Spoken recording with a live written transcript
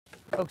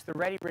Folks, the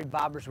RedIRIg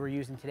bobbers we're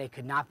using today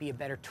could not be a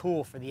better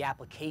tool for the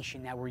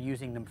application that we're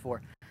using them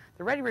for.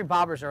 The RedIRIg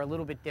bobbers are a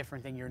little bit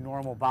different than your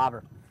normal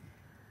bobber.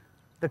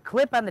 The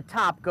clip on the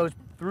top goes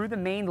through the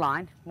main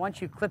line.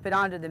 Once you clip it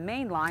onto the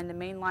main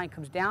line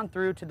comes down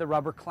through to the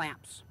rubber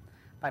clamps.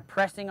 By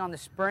pressing on the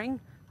spring,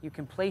 you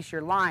can place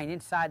your line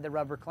inside the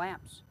rubber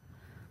clamps.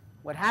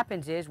 What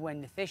happens is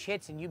when the fish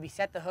hits and you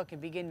set the hook and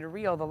begin to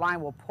reel, the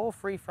line will pull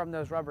free from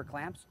those rubber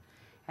clamps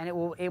and it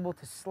will be able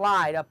to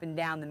slide up and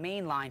down the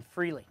main line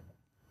freely.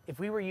 If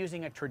we were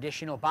using a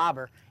traditional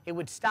bobber, it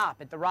would stop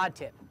at the rod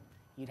tip.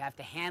 You'd have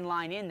to hand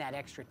line in that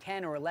extra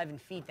 10 or 11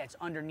 feet that's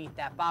underneath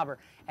that bobber,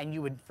 and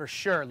you would for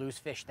sure lose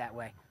fish that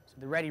way. So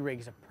the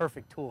RedIRIg is a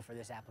perfect tool for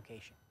this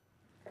application.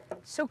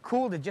 It's so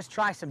cool to just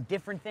try some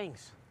different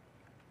things.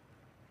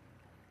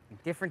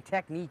 A different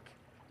technique.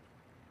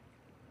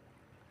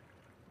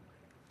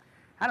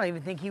 I don't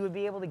even think he would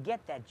be able to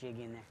get that jig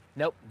in there.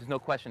 Nope, there's no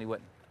question he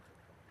wouldn't.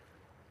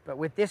 But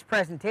with this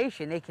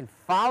presentation, they can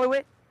follow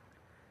it,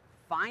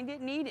 find it,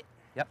 and eat it.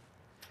 Yep.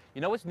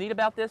 You know what's neat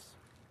about this?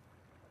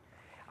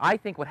 I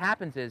think what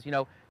happens is, you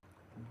know,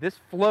 this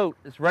float,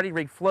 this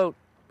RedIRIg float,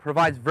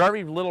 provides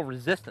very little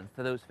resistance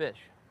to those fish.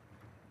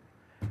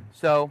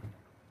 So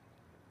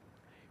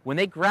when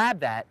they grab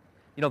that,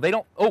 you know, they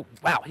don't, oh,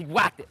 wow, he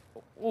whacked it.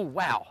 Oh,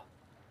 wow.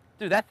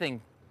 Dude, that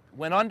thing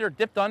went under,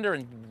 dipped under,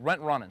 and went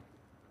running.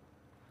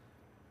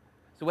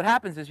 So what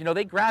happens is, you know,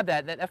 they grab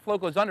that float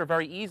goes under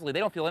very easily. They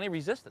don't feel any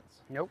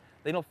resistance. Nope.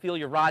 They don't feel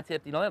your rod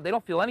tip, you know, they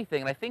don't feel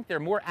anything. And I think they're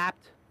more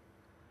apt,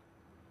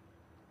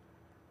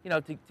 you know,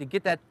 to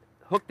get that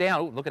hook down.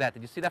 Ooh, look at that.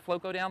 Did you see that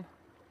float go down?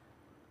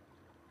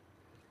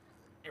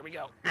 Here we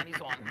go. And he's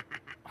on.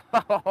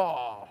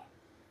 Oh.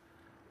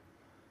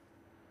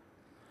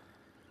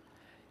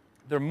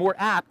 They're more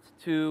apt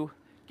to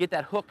get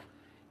that hook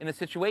in a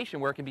situation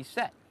where it can be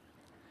set.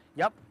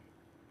 Yep.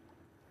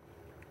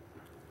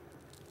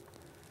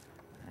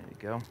 There you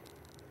go.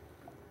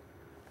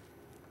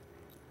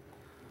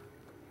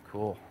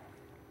 Cool.